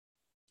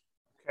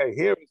Okay,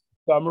 here is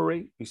the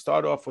summary. We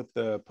start off with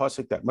the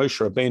pasuk that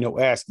Moshe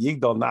Rabbeinu asked,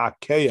 Yigdal na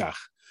keach,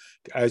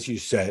 as you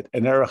said,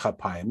 an erech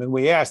hapayim. And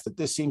we asked that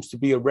this seems to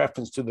be a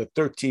reference to the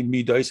 13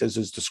 midos as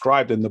is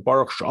described in the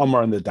Baruch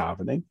Shamar and the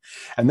davening.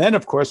 And then,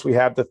 of course, we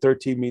have the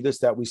 13 midos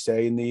that we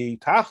say in the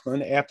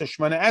Tachlon after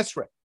Shemana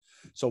Esrei.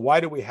 So why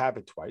do we have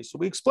it twice? So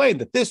we explained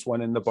that this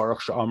one in the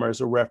Baruch Shamar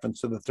is a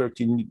reference to the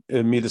 13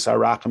 midos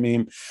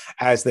harachamim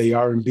as they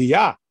are in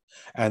Biyah.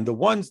 And the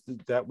ones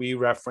that we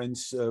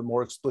reference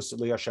more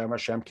explicitly,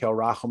 Hashem Kel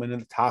Rachman in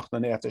the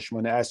Tachnan after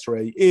Shemana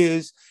Esrei,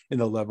 is in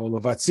the level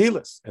of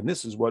Atzilus. And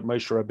this is what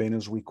Moshe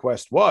Rabbeinu's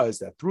request was,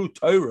 that through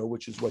Torah,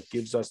 which is what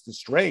gives us the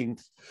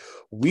strength,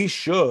 we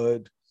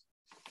should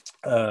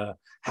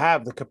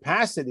have the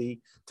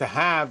capacity to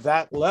have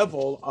that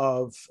level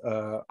of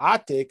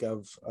atik,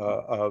 of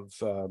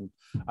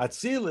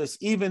atzilus,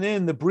 even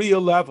in the bria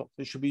level.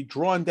 It should be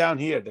drawn down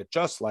here, that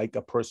just like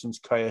a person's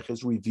koyach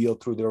is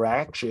revealed through their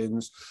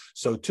actions,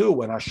 so too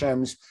when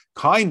Hashem's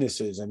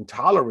kindnesses and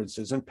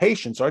tolerances and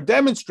patience are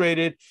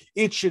demonstrated,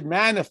 it should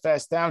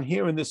manifest down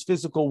here in this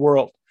physical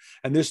world.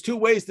 And there's two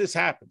ways this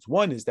happens.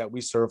 One is that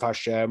we serve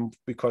Hashem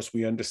because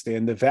we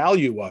understand the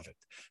value of it.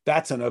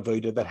 That's an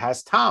avodah that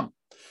has tam.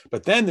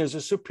 But then there's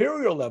a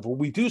superior level.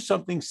 We do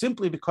something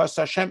simply because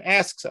Hashem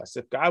asks us.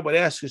 If God would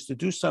ask us to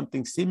do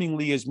something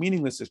seemingly as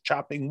meaningless as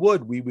chopping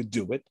wood, we would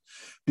do it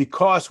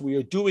because we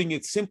are doing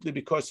it simply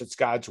because it's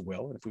God's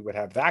will. And if we would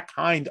have that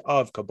kind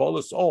of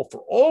Kabbalah soul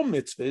for all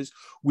mitzvahs,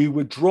 we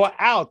would draw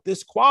out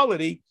this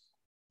quality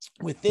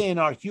within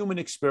our human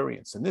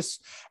experience. And this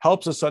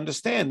helps us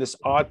understand this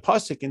odd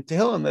pasuk in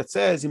Tehillim that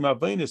says, Im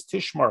Aveinos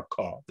Tishmar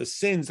Ka, the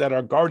sins that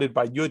are guarded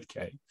by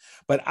Yudkei.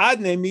 But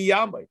Adnei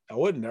Miyamai.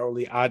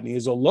 Ordinarily, Adnei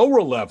is a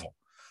lower level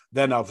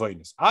than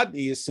Aveinos.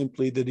 Adnei is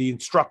simply the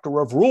instructor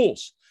of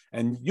rules,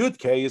 and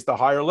Yudkei is the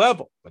higher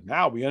level. But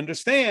now we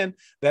understand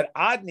that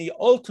Adnei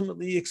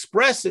ultimately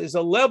expresses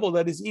a level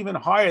that is even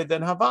higher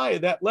than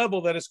Havaya, that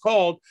level that is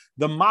called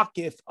the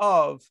Makif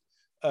of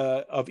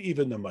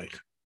even the Meich.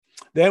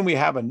 Then we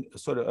have a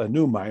sort of a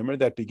new mimer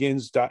that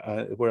begins.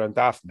 We're on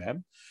Daf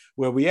Mem,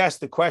 where we ask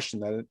the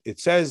question that it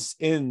says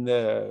in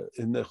the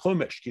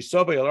Chumash,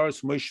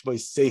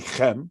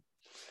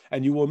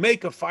 and you will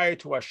make a fire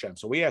to Hashem.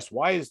 So we ask,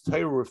 why is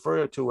Torah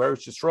referred to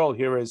Eretz Yisrael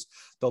here as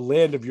the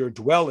land of your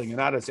dwelling and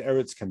not as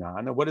Eretz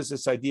Canaan? And what is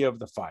this idea of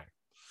the fire?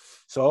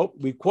 So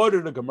we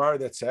quoted a Gemara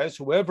that says,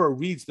 whoever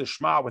reads the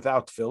Shema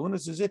without tefillin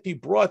is as if he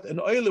brought an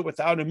oile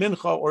without a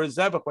mincha or a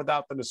zevach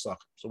without the nesachim.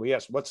 So we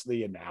asked, what's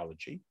the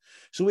analogy?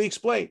 So we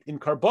explained, in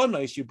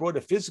karbonos, you brought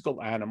a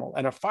physical animal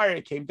and a fire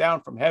came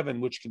down from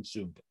heaven which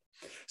consumed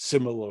it.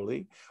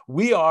 Similarly,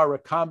 we are a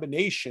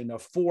combination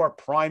of four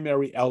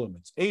primary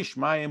elements, Eish,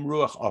 Mayim,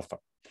 Ruach, Afa.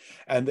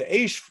 And the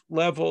Eish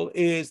level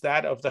is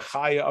that of the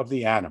chaya of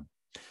the animal.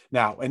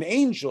 Now, an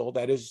angel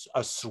that is a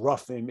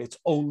srafim, it's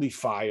only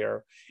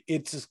fire.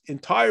 Its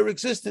entire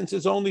existence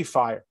is only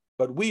fire.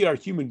 But we are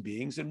human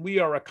beings, and we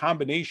are a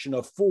combination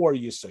of four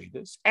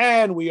yesodis,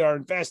 and we are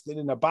invested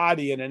in a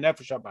body and a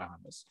nefesh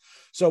habahamis.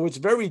 So it's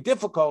very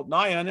difficult,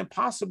 nigh and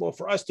impossible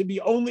for us to be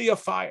only a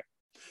fire.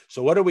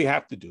 So what do we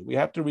have to do? We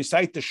have to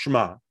recite the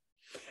Shema,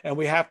 and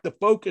we have to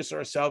focus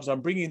ourselves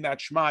on bringing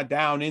that Shema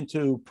down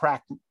into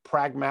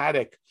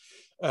pragmatic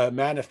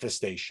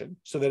manifestation,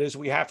 so that is,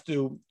 we have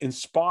to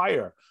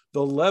inspire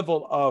the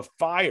level of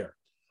fire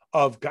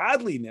of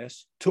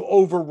godliness to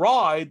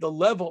override the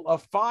level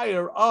of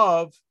fire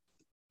of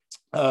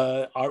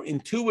our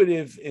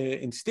intuitive,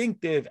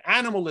 instinctive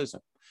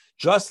animalism.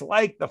 Just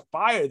like the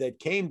fire that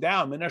came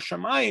down in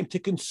Hashemayim to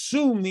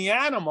consume the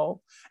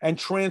animal and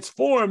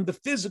transform the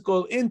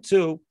physical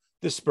into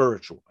the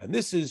spiritual. And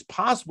this is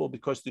possible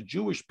because the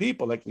Jewish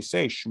people, like we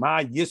say,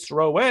 Shema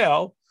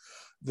Yisroel,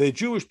 the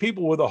Jewish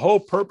people were the whole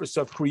purpose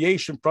of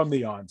creation from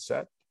the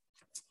onset.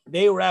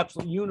 They were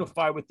absolutely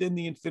unified within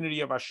the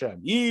infinity of Hashem.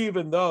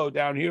 Even though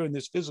down here in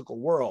this physical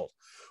world,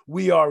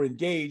 we are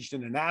engaged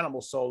in an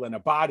animal soul and a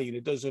body, and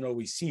it doesn't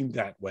always seem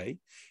that way.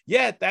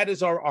 Yet that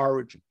is our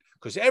origin,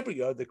 because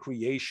every other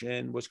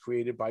creation was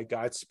created by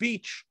God's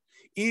speech.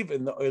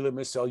 Even the Olam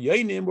Yisrael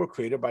Yonim were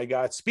created by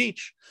God's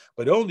speech,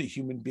 but only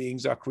human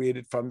beings are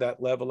created from that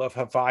level of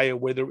Havaya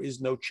where there is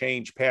no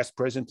change, past,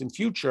 present, and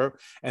future,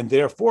 and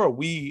therefore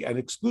we, and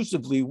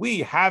exclusively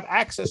we, have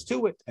access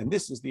to it. And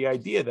this is the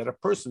idea that a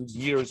person's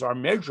years are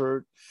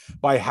measured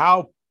by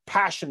how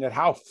passionate,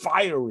 how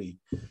fiery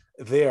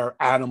their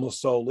animal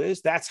soul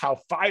is. That's how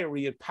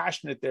fiery and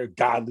passionate their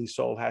godly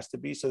soul has to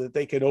be, so that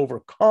they can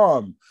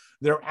overcome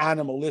their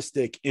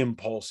animalistic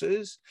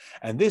impulses.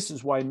 And this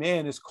is why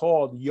man is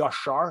called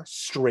Yashar,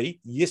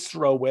 straight,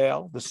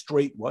 Yisroel, the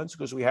straight ones,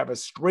 because we have a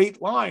straight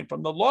line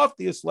from the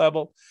loftiest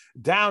level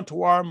down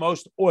to our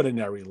most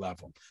ordinary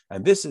level.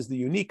 And this is the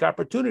unique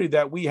opportunity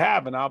that we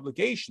have, an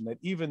obligation that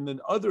even the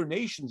other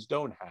nations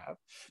don't have,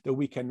 that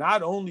we can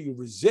not only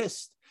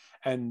resist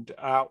and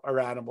our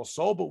animal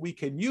soul, but we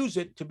can use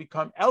it to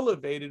become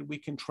elevated. We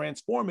can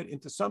transform it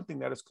into something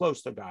that is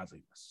close to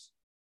godliness.